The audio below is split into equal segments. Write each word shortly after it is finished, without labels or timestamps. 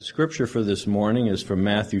Scripture for this morning is from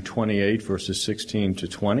Matthew 28, verses 16 to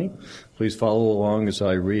 20. Please follow along as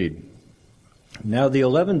I read. Now the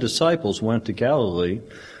 11 disciples went to Galilee,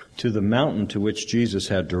 to the mountain to which Jesus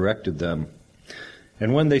had directed them.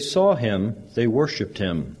 And when they saw him, they worshipped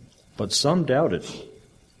him, but some doubted.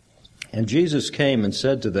 And Jesus came and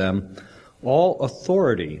said to them, All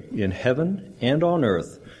authority in heaven and on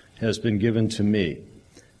earth has been given to me.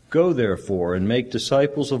 Go therefore and make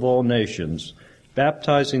disciples of all nations,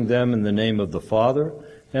 baptizing them in the name of the Father,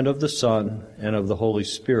 and of the Son, and of the Holy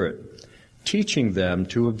Spirit, teaching them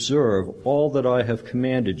to observe all that I have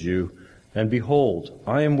commanded you, and behold,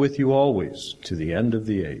 I am with you always, to the end of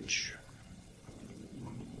the age.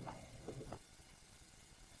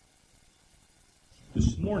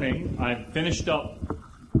 This morning, I finished up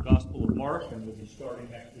the Gospel of Mark, and we'll be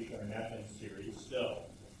starting next week our Advent series. So,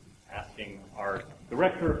 asking our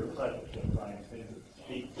director of discipleship, Brian, to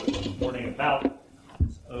speak this morning about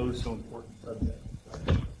this so important subject.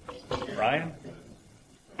 Brian?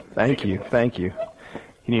 Thank you. Can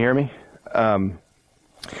you hear me?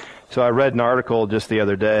 So I read an article just the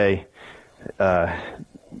other day.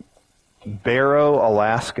 Barrow,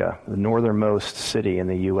 Alaska, the northernmost city in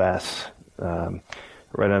the U.S.,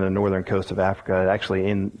 right on the northern coast of Africa,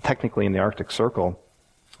 actually technically in the Arctic Circle.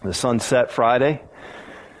 The sun set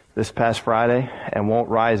this past Friday, and won't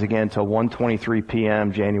rise again until 1:23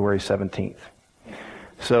 p.m. January 17th.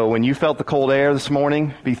 So when you felt the cold air this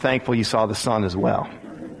morning, be thankful you saw the sun as well.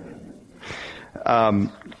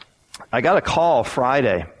 I got a call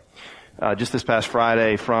Friday, just this past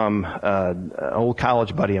Friday, from an old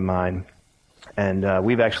college buddy of mine, and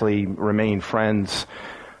we've actually remained friends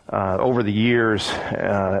over the years,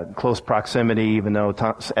 close proximity, even though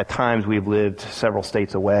at times we've lived several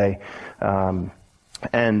states away.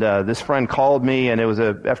 And this friend called me, and it was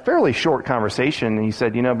a fairly short conversation. And he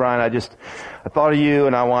said, Brian, I thought of you,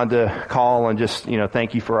 and I wanted to call and just,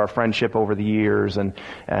 thank you for our friendship over the years and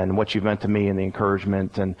what you've meant to me and the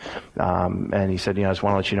encouragement. And he said, I just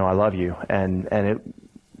want to let you know I love you. And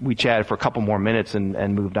we chatted for a couple more minutes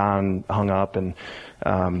and moved on, hung up. And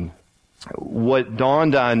what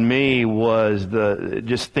dawned on me was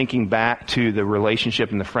just thinking back to the relationship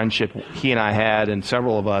and the friendship he and I had, and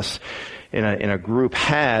several of us in a group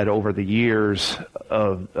had over the years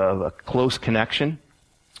of a close connection,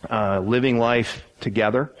 living life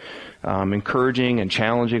together, encouraging and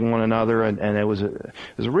challenging one another, and it was a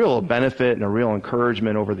real benefit and a real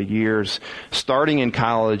encouragement over the years, starting in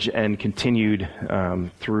college and continued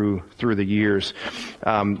through the years.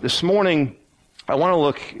 This morning, I want to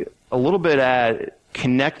look a little bit at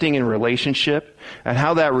connecting in relationship and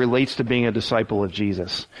how that relates to being a disciple of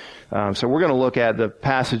Jesus. So we're going to look at the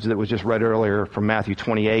passage that was just read earlier from Matthew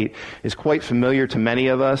 28. It's quite familiar to many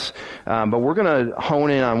of us, but we're going to hone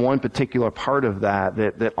in on one particular part of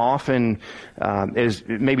that often is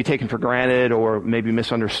maybe taken for granted or maybe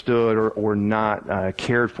misunderstood or not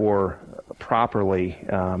cared for properly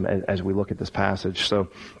as we look at this passage. So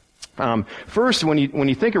first, when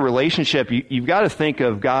you think of relationship, you've got to think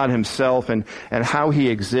of God Himself and how He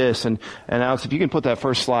exists. And Alex, if you can put that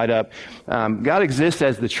first slide up. God exists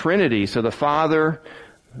as the Trinity. So the Father,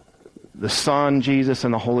 the Son, Jesus,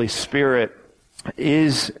 and the Holy Spirit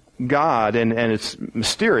is God. And it's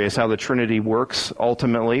mysterious how the Trinity works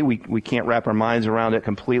ultimately. We can't wrap our minds around it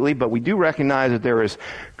completely, but we do recognize that there is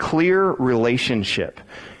clear relationship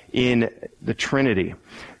in the Trinity.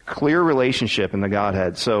 Clear relationship in the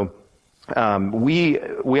Godhead. So we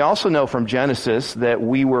also know from Genesis that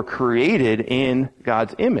we were created in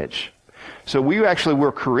God's image. So we actually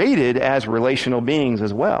were created as relational beings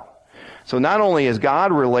as well. So not only is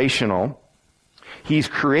God relational, He's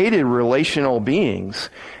created relational beings.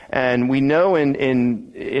 And we know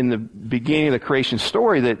in the beginning of the creation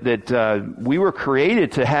story that we were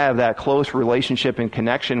created to have that close relationship and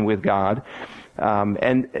connection with God.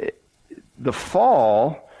 And the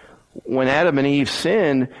fall, when Adam and Eve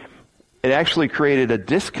sinned, it actually created a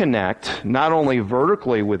disconnect, not only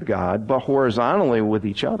vertically with God, but horizontally with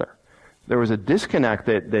each other. There was a disconnect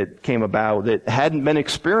that came about that hadn't been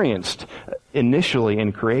experienced initially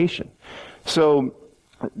in creation. So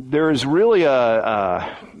there's really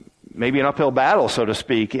maybe an uphill battle, so to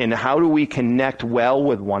speak, in how do we connect well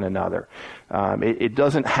with one another. It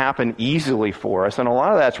doesn't happen easily for us, and a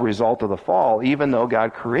lot of that's a result of the fall, even though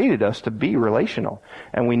God created us to be relational,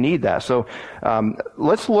 and we need that. So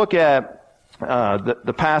let's look at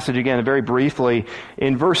the passage again very briefly.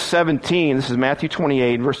 In verse 17, this is Matthew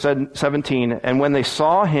 28, verse 17, and when they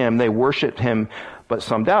saw Him, they worshipped Him, but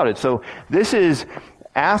some doubted. So this is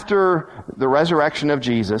after the resurrection of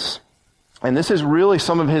Jesus, and this is really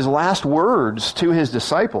some of His last words to His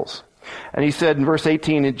disciples. And he said in verse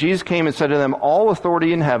 18, and Jesus came and said to them, all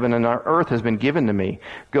authority in heaven and on earth has been given to me.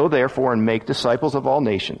 Go therefore and make disciples of all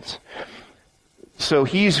nations. So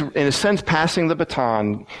he's, in a sense, passing the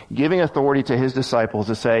baton, giving authority to his disciples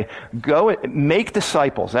to say, go make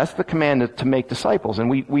disciples. That's the command, to make disciples. And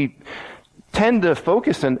we tend to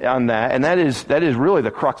focus on that, and that is really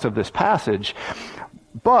the crux of this passage.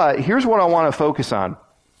 But here's what I want to focus on.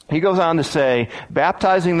 He goes on to say,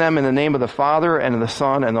 baptizing them in the name of the Father and of the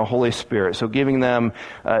Son and the Holy Spirit. So giving them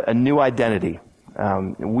a new identity.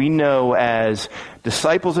 We know as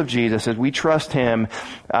disciples of Jesus, as we trust Him,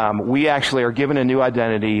 we actually are given a new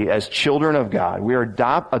identity as children of God. We are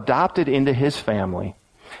adopted into His family.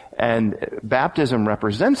 And baptism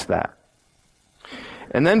represents that.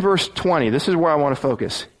 And then verse 20, this is where I want to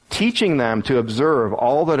focus. Teaching them to observe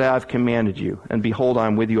all that I have commanded you, and behold, I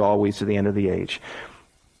am with you always to the end of the age.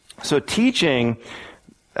 So teaching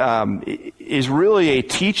is really a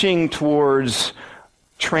teaching towards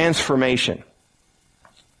transformation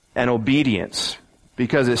and obedience,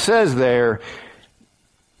 because it says there,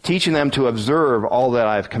 teaching them to observe all that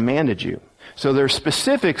I have commanded you. So there's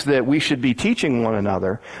specifics that we should be teaching one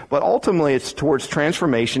another, but ultimately it's towards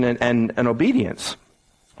transformation and obedience.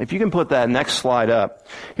 If you can put that next slide up.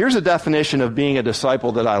 Here's a definition of being a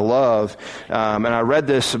disciple that I love, and I read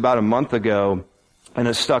this about a month ago, and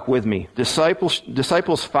it stuck with me.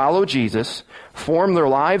 Disciples follow Jesus, form their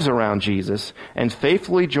lives around Jesus, and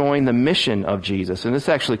faithfully join the mission of Jesus. And this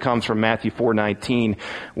actually comes from Matthew 4:19,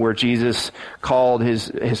 where Jesus called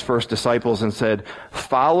his first disciples and said,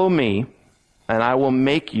 follow me, and I will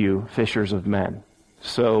make you fishers of men.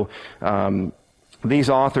 So,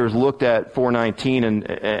 these authors looked at 4:19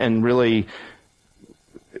 and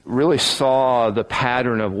really saw the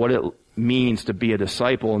pattern of what it means to be a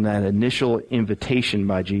disciple in that initial invitation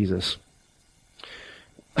by Jesus.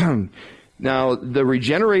 Now, the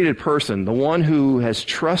regenerated person, the one who has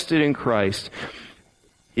trusted in Christ,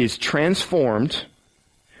 is transformed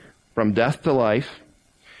from death to life.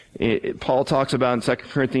 Paul talks about in 2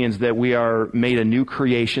 Corinthians that we are made a new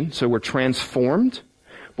creation, so we're transformed,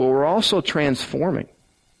 but we're also transforming.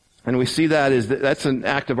 And we see that that's an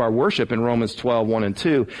act of our worship in Romans 12:1 and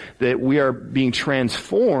 2, that we are being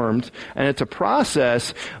transformed, and it's a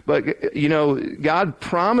process, but, God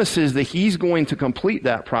promises that He's going to complete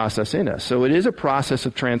that process in us. So it is a process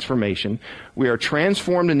of transformation. We are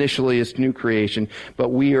transformed initially as new creation, but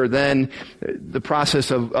we are then, the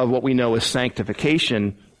process of what we know as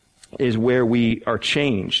sanctification is where we are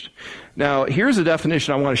changed. Now, here's a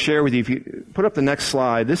definition I want to share with you. If you put up the next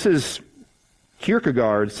slide, this is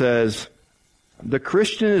Kierkegaard says, the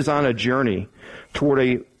Christian is on a journey toward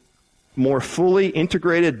a more fully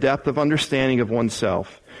integrated depth of understanding of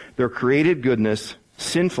oneself, their created goodness,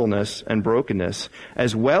 sinfulness, and brokenness,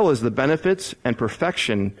 as well as the benefits and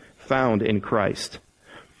perfection found in Christ.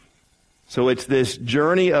 So it's this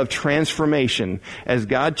journey of transformation as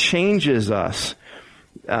God changes us,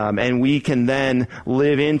 and we can then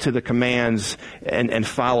live into the commands and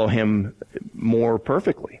follow Him more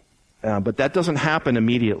perfectly. But that doesn't happen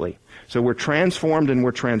immediately. So we're transformed and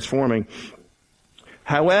we're transforming.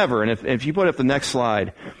 However, and if you put up the next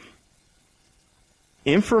slide,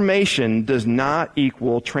 information does not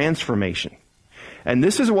equal transformation. And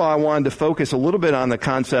this is why I wanted to focus a little bit on the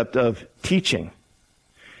concept of teaching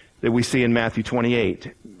that we see in Matthew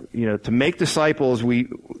 28. To make disciples,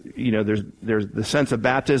 there's the sense of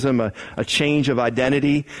baptism, a change of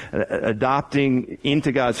identity, adopting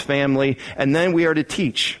into God's family, and then we are to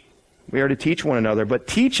teach. We are to teach one another. But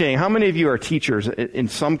teaching, how many of you are teachers in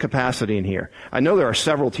some capacity in here? I know there are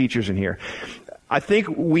several teachers in here. I think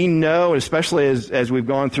we know, especially as we've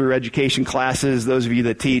gone through education classes, those of you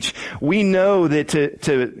that teach, we know that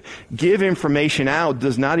to give information out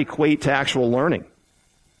does not equate to actual learning.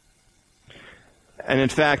 And in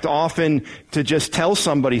fact, often to just tell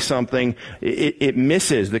somebody something, it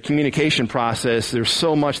misses the communication process. There's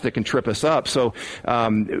so much that can trip us up. So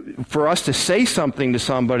for us to say something to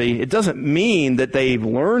somebody, it doesn't mean that they've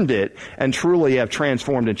learned it and truly have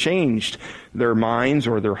transformed and changed their minds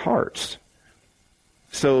or their hearts.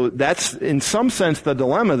 So that's, in some sense, the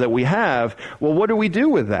dilemma that we have. Well, what do we do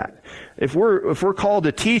with that? If we're called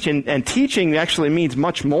to teach, and teaching actually means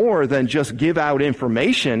much more than just give out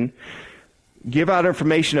information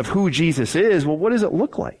of who Jesus is, well, what does it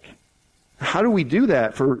look like? How do we do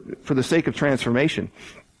that for the sake of transformation?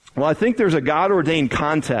 Well, I think there's a God-ordained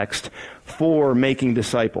context for making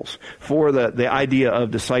disciples, for the idea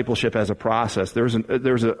of discipleship as a process. There's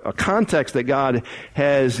a context that God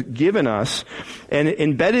has given us, and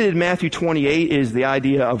embedded in Matthew 28 is the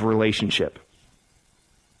idea of relationship.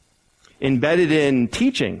 Embedded in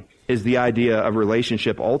teaching is the idea of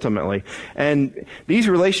relationship ultimately. And these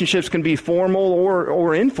relationships can be formal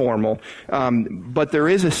or informal, but there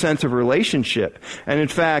is a sense of relationship. And in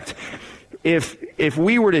fact, if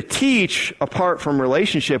we were to teach apart from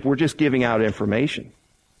relationship, we're just giving out information.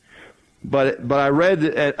 But I read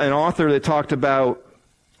an author that talked about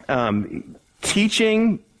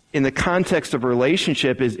teaching in the context of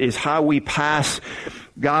relationship is how we pass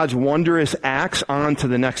God's wondrous acts on to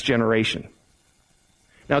the next generation.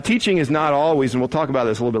 Now, teaching is not always, and we'll talk about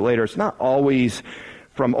this a little bit later, it's not always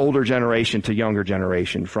from older generation to younger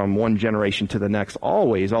generation, from one generation to the next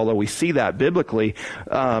always, although we see that biblically.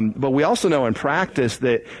 But we also know in practice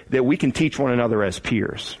that we can teach one another as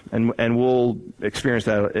peers. And we'll experience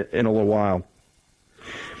that in a little while.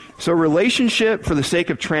 So relationship for the sake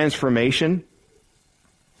of transformation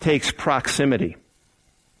takes proximity.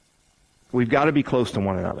 We've got to be close to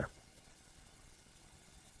one another.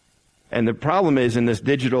 And the problem is, in this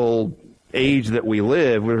digital age that we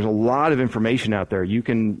live, there's a lot of information out there. You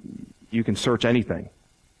can search anything,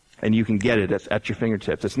 and you can get it at your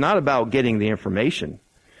fingertips. It's not about getting the information.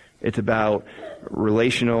 It's about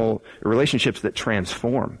relationships that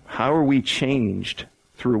transform. How are we changed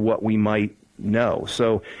through what we might know?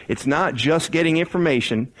 So it's not just getting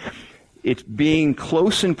information. It's being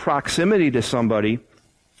close in proximity to somebody,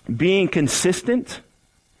 being consistent,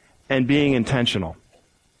 and being intentional.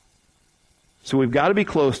 So we've got to be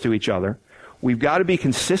close to each other. We've got to be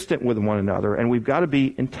consistent with one another, and we've got to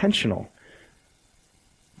be intentional.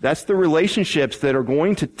 That's the relationships that are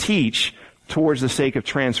going to teach towards the sake of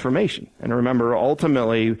transformation. And remember,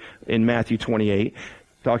 ultimately, in Matthew 28,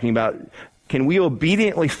 talking about, can we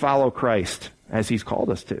obediently follow Christ as He's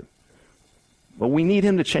called us to? Well, we need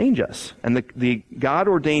Him to change us. And the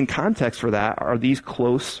God-ordained context for that are these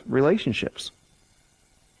close relationships.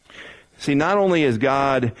 See, not only is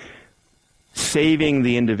God saving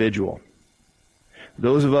the individual,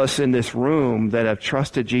 those of us in this room that have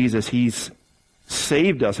trusted Jesus, He's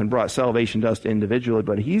saved us and brought salvation to us individually,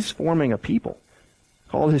 but He's forming a people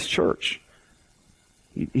called His church.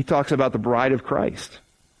 He talks about the bride of Christ.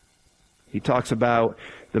 He talks about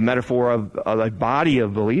the metaphor of a body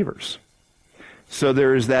of believers. So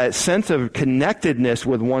there's that sense of connectedness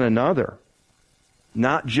with one another,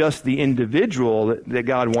 not just the individual that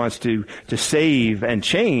God wants to save and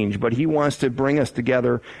change, but He wants to bring us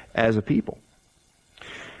together as a people.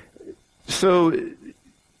 So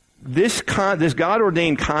this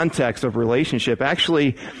God-ordained context of relationship,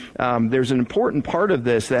 actually, there's an important part of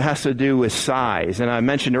this that has to do with size. And I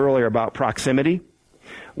mentioned earlier about proximity.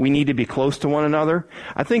 We need to be close to one another.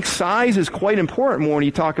 I think size is quite important when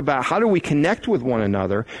you talk about how do we connect with one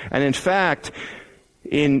another. And in fact,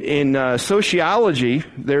 in sociology,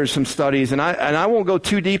 there's some studies, and I won't go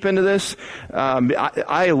too deep into this.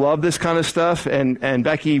 I love this kind of stuff, and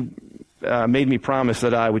Becky made me promise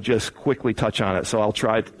that I would just quickly touch on it, so I'll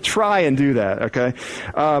try and do that. Okay,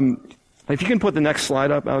 if you can put the next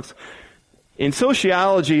slide up, Alex. In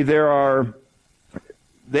sociology, there are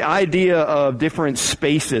the idea of different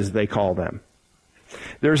spaces, they call them.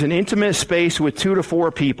 There's an intimate space with 2 to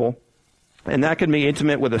 4 people. And that can be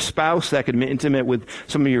intimate with a spouse. That could be intimate with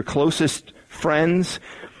some of your closest friends.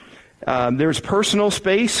 There's personal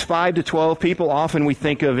space, 5 to 12 people. Often we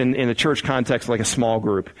think of in a church context like a small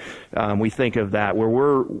group. We think of that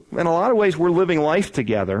where in a lot of ways, we're living life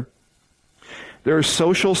together. There's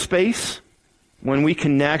social space when we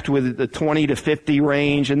connect with the 20 to 50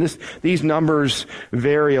 range. And these numbers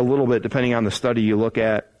vary a little bit depending on the study you look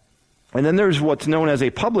at. And then there's what's known as a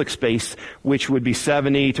public space, which would be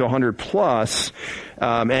 70 to 100 plus.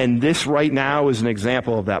 And this right now is an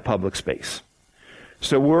example of that public space.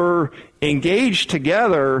 So we're engaged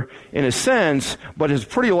together in a sense, but it's a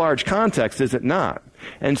pretty large context, is it not?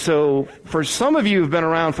 And so for some of you who've been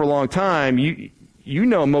around for a long time, you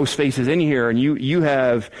know most faces in here, and you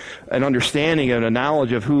have an understanding and a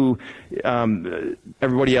knowledge of who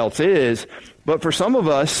everybody else is. But for some of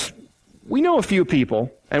us, we know a few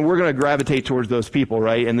people, and we're going to gravitate towards those people,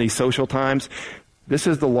 right, in these social times. This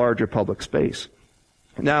is the larger public space.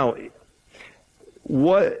 Now,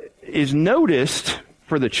 what is noticed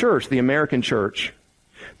for the church, the American church,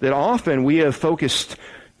 that often we have focused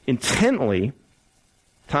intently,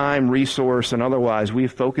 time, resource, and otherwise, we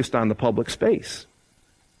have focused on the public space.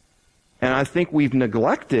 And I think we've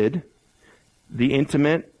neglected the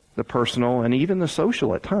intimate, the personal, and even the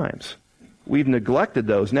social at times. We've neglected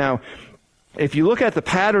those. Now, if you look at the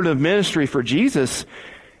pattern of ministry for Jesus,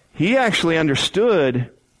 He actually understood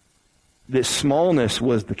that smallness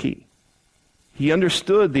was the key. He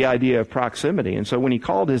understood the idea of proximity. And so when He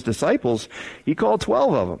called His disciples, He called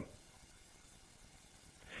 12 of them.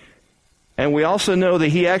 And we also know that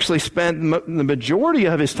he actually spent the majority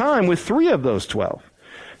of his time with 3 of those 12.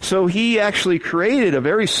 So he actually created a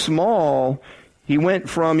very small, he went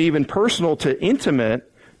from even personal to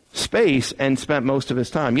intimate space and spent most of his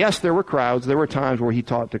time. Yes, there were crowds. There were times where he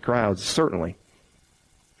taught to crowds, certainly.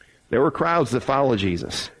 There were crowds that followed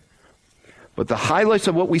Jesus. But the highlights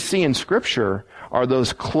of what we see in Scripture are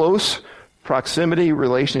those close proximity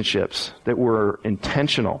relationships that were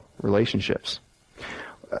intentional relationships.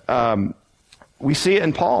 We see it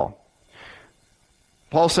in Paul.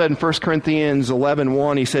 Paul said in 1 Corinthians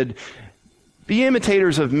 11:1, he said, "Be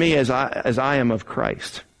imitators of me as I am of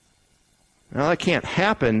Christ." Now that can't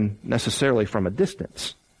happen necessarily from a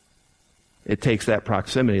distance. It takes that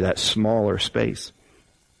proximity, that smaller space.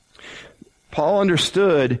 Paul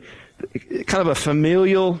understood kind of a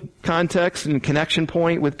familial context and connection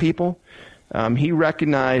point with people. He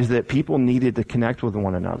recognized that people needed to connect with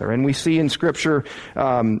one another. And we see in Scripture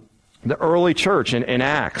the early church in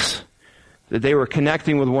Acts, that they were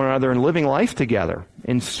connecting with one another and living life together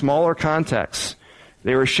in smaller contexts.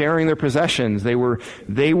 They were sharing their possessions. They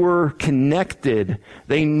were connected.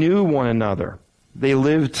 They knew one another. They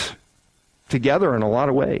lived together in a lot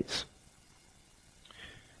of ways.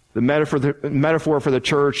 The metaphor for the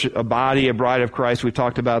church, a body, a bride of Christ, we've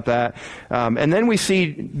talked about that. And then we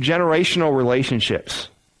see generational relationships.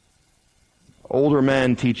 Older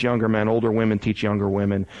men teach younger men. Older women teach younger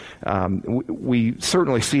women. We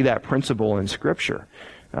certainly see that principle in Scripture.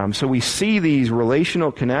 So we see these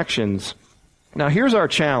relational connections. Now here's our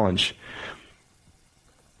challenge.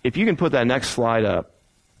 If you can put that next slide up.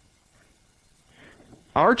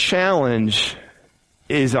 Our challenge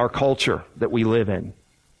is our culture that we live in.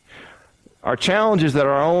 Our challenge is that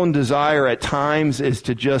our own desire at times is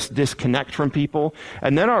to just disconnect from people.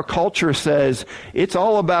 And then our culture says, it's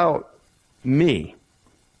all about me,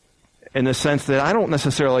 in the sense that I don't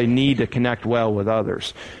necessarily need to connect well with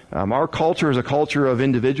others. Our culture is a culture of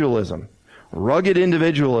individualism, rugged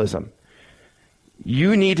individualism.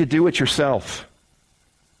 You need to do it yourself.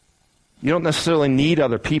 You don't necessarily need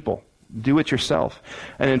other people. Do it yourself.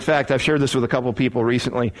 And in fact, I've shared this with a couple of people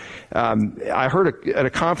recently. I heard at a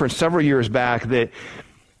conference several years back that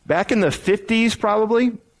back in the 50s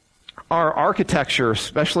probably, our architecture,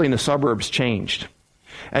 especially in the suburbs, changed.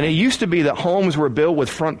 And it used to be that homes were built with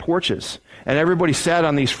front porches. And everybody sat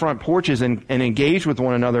on these front porches and engaged with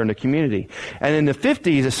one another in the community. And in the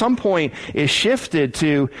 50s, at some point, it shifted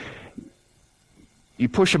to you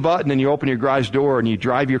push a button and you open your garage door and you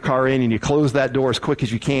drive your car in and you close that door as quick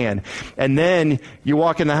as you can. And then you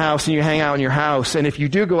walk in the house and you hang out in your house. And if you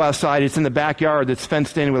do go outside, it's in the backyard that's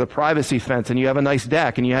fenced in with a privacy fence, and you have a nice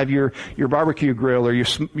deck and you have your barbecue grill or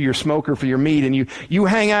your smoker for your meat, and you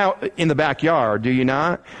hang out in the backyard, do you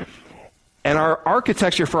not? And our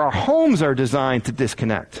architecture for our homes are designed to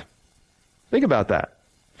disconnect. Think about that.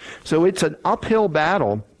 So it's an uphill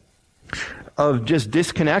battle of just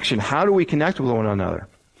disconnection. How do we connect with one another?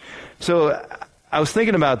 So I was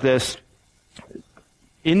thinking about this.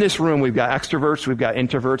 In this room, we've got extroverts, we've got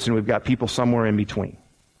introverts, and we've got people somewhere in between.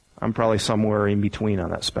 I'm probably somewhere in between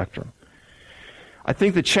on that spectrum. I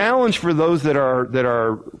think the challenge for those that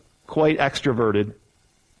are quite extroverted,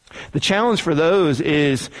 the challenge for those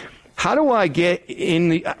is, how do I get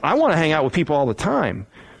in I want to hang out with people all the time,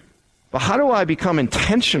 but how do I become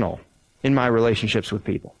intentional in my relationships with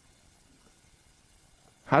people?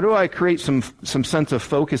 How do I create some sense of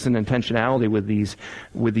focus and intentionality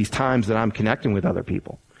with these times that I'm connecting with other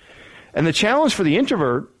people? And the challenge for the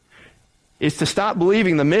introvert is to stop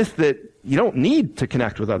believing the myth that you don't need to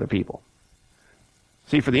connect with other people.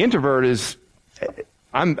 See, for the introvert is,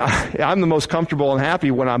 I'm the most comfortable and happy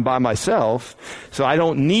when I'm by myself, so I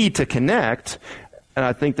don't need to connect, and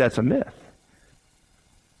I think that's a myth.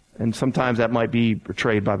 And sometimes that might be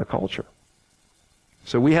portrayed by the culture.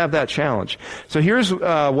 So we have that challenge. So here's what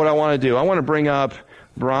I want to do. I want to bring up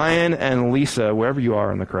Brian and Lisa, wherever you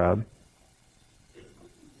are in the crowd.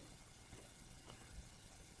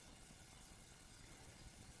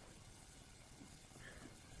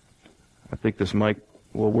 I think this mic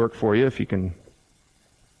will work for you if you can.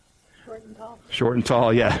 Short and tall. Short and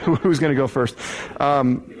tall, yeah. Who's going to go first?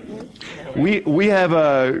 We have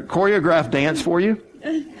a choreographed dance for you.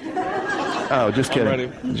 Oh, just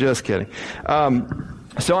kidding. Just kidding.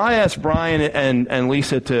 So I asked Brian and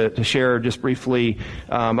Lisa to share just briefly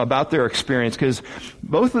about their experience, because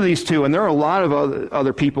both of these two, and there are a lot of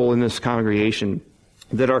other people in this congregation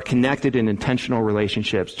that are connected in intentional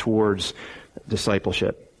relationships towards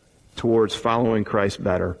discipleship, towards following Christ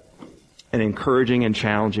better. and encouraging and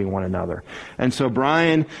challenging one another. And so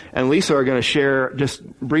Brian and Lisa are going to share just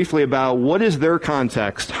briefly about what is their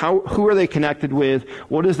context, who are they connected with,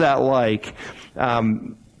 what is that like,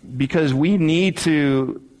 because we need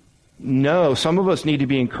to know, some of us need to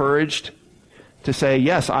be encouraged to say,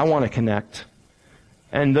 yes, I want to connect.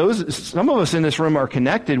 And some of us in this room are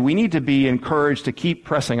connected. We need to be encouraged to keep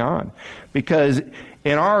pressing on, because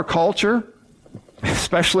in our culture,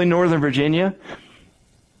 especially Northern Virginia,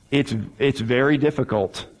 it's very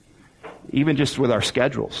difficult, even just with our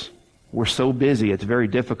schedules. We're so busy, it's very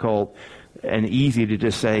difficult and easy to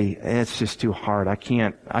just say, it's just too hard. I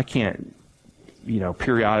can't,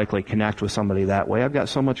 periodically connect with somebody that way. I've got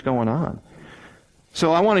so much going on.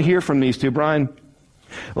 So I want to hear from these two. Brian,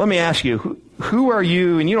 let me ask you, who are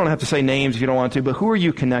you, and you don't have to say names if you don't want to, but who are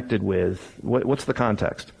you connected with? What's the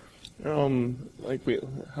context? How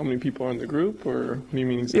many people are in the group, or what do you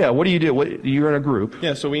mean? Yeah, what do you do? You're in a group.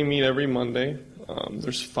 Yeah, so we meet every Monday.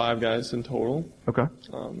 There's 5 guys in total. Okay.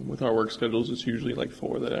 With our work schedules, it's usually like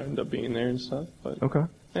 4 that end up being there and stuff. But okay.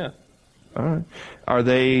 Yeah. All right. Are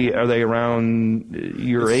they around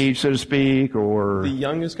your age, so to speak, or? The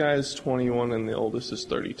youngest guy is 21 and the oldest is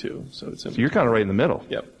 32. So you're kind of right in the middle.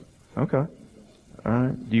 Yep. Okay. All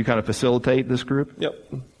right. Do you kind of facilitate this group? Yep.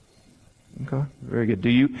 Okay. Very good. Do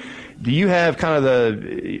you have kind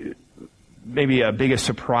of maybe a biggest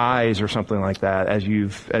surprise or something like that as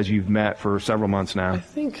you've met for several months now? I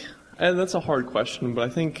think that's a hard question, but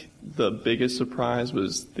I think the biggest surprise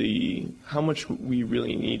was how much we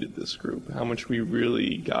really needed this group, how much we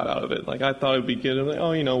really got out of it. Like, I thought it'd be good, like,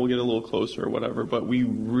 we'll get a little closer or whatever, but we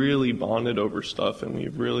really bonded over stuff, and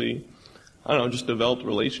we've really, just developed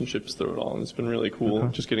relationships through it all, and it's been really cool,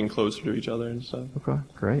 just getting closer to each other and stuff. Okay,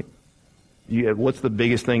 great. What's the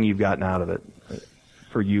biggest thing you've gotten out of it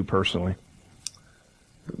for you personally?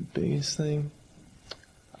 The biggest thing?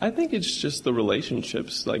 I think it's just the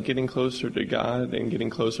relationships, like getting closer to God and getting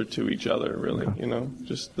closer to each other, really,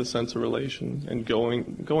 just the sense of relation and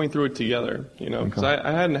going through it together, because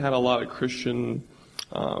I hadn't had a lot of Christian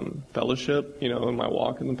fellowship, in my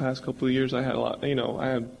walk in the past couple of years. I had a lot, I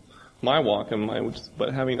had my walk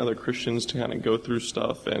but having other Christians to kind of go through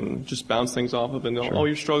stuff and just bounce things off of and go,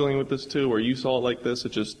 you're struggling with this too, or you saw it like this,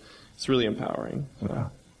 it's really empowering. So.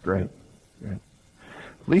 Wow. Great.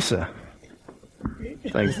 Lisa.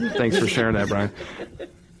 Thanks for sharing that, Brian.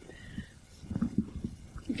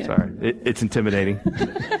 Okay. Sorry, it's intimidating.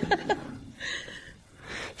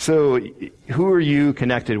 So, who are you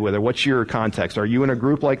connected with, or what's your context? Are you in a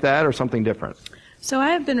group like that, or something different? So I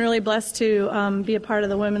have been really blessed to be a part of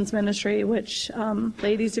the women's ministry, which,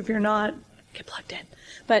 ladies, if you're not, get plugged in.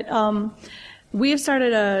 But we have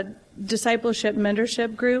started a discipleship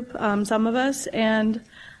mentorship group, some of us, and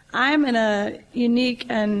I'm in a unique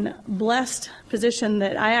and blessed position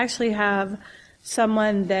that I actually have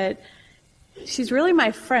someone that she's really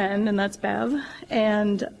my friend, and that's Bev,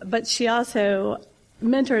 but she also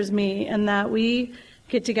mentors me in that we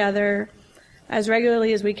get together as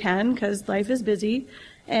regularly as we can because life is busy,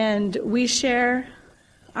 and we share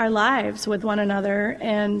our lives with one another.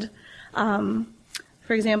 And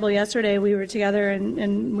for example, yesterday we were together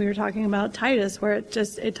and we were talking about Titus, where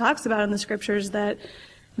it talks about in the scriptures that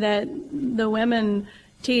the women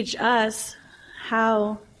teach us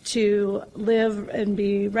how to live and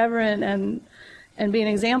be reverent and be an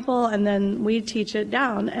example, and then we teach it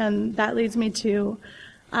down. And that leads me to,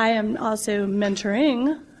 I am also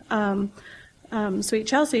mentoring Sweet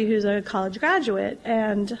Chelsea, who's a college graduate,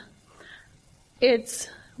 and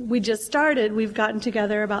we just started. We've gotten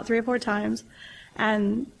together about 3 or 4 times,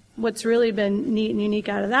 and what's really been neat and unique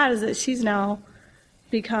out of that is that she's now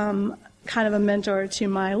become kind of a mentor to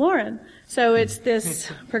my Lauren. So it's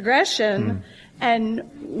this progression, and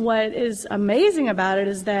what is amazing about it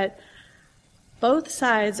is that both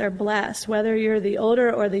sides are blessed. Whether you're the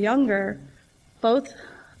older or the younger, both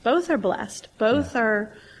are blessed. Both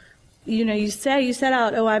are, you set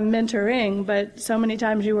out, I'm mentoring, but so many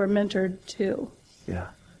times you were mentored too. Yeah.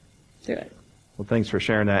 Through it. Well, thanks for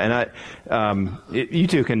sharing that. And you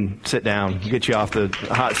two can sit down, get you off the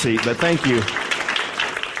hot seat, but thank you.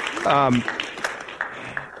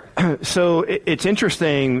 So it's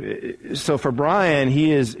interesting. So for Brian,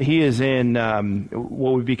 he is in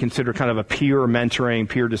what would be considered kind of a peer mentoring,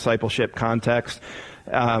 peer discipleship context,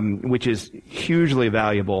 which is hugely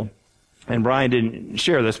valuable. And Brian didn't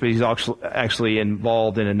share this, but he's actually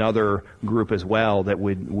involved in another group as well that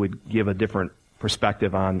would give a different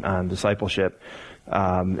perspective on discipleship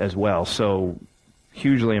as well. So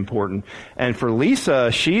hugely important. And for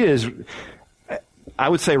Lisa, she is, I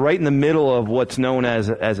would say, right in the middle of what's known as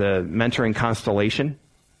a mentoring constellation.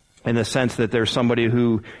 in the sense that there's somebody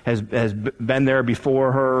who has been there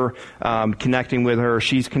before her, connecting with her.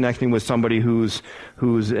 She's connecting with somebody who's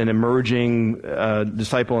an emerging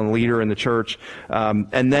disciple and leader in the church.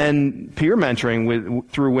 And then peer mentoring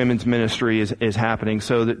through women's ministry is happening.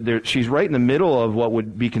 So that she's right in the middle of what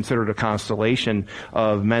would be considered a constellation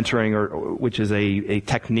of mentoring, which is a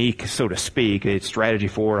technique, so to speak, a strategy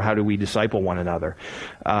for how do we disciple one another.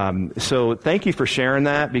 So thank you for sharing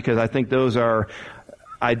that, because I think those are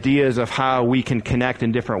ideas of how we can connect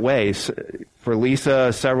in different ways. For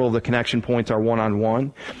Lisa, several of the connection points are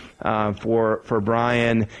one-on-one. For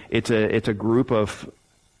Brian, it's a group of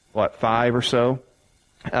 5 or so,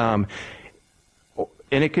 and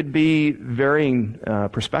it could be varying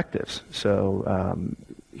perspectives. So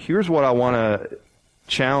here's what I want to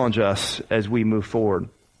challenge us as we move forward.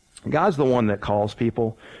 God's the one that calls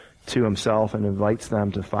people to Himself and invites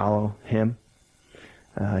them to follow Him.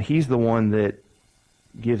 He's the one that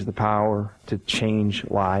gives the power to change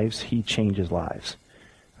lives. He changes lives.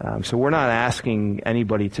 So we're not asking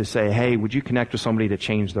anybody to say, hey, would you connect with somebody to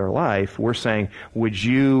change their life? We're saying, would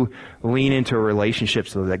you lean into a relationship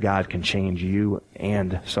so that God can change you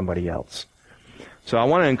and somebody else? So I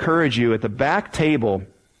want to encourage you at the back table,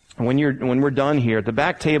 when we're done here, at the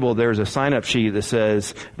back table there's a sign-up sheet that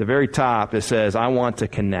says, at the very top, it says, I want to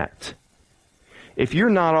connect. If you're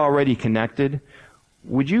not already connected,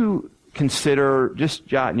 would you consider just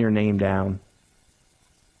jotting your name down?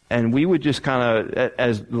 And we would just kind of,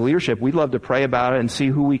 as the leadership, we'd love to pray about it and see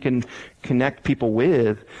who we can connect people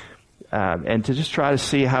with, and to just try to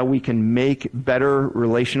see how we can make better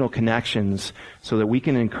relational connections so that we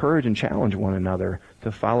can encourage and challenge one another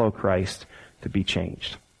to follow Christ, to be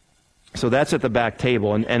changed. So that's at the back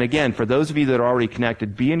table. And again, for those of you that are already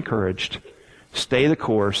connected, be encouraged. Stay the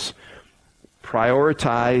course.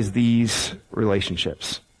 Prioritize these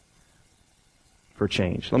relationships for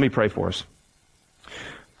change. Let me pray for us.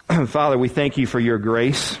 Father, we thank you for your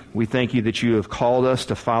grace. We thank you that you have called us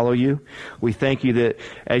to follow you. We thank you that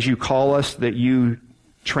as you call us, that you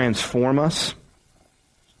transform us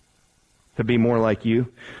to be more like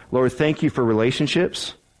you. Lord, thank you for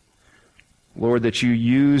relationships. Lord, that you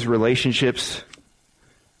use relationships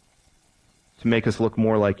to make us look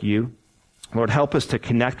more like you. Lord, help us to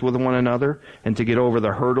connect with one another and to get over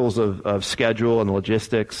the hurdles of schedule and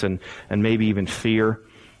logistics and maybe even fear.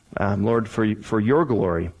 Lord, for your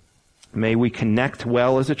glory, may we connect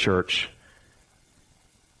well as a church,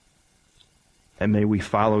 and may we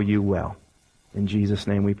follow you well. In Jesus'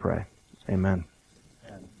 name we pray. Amen.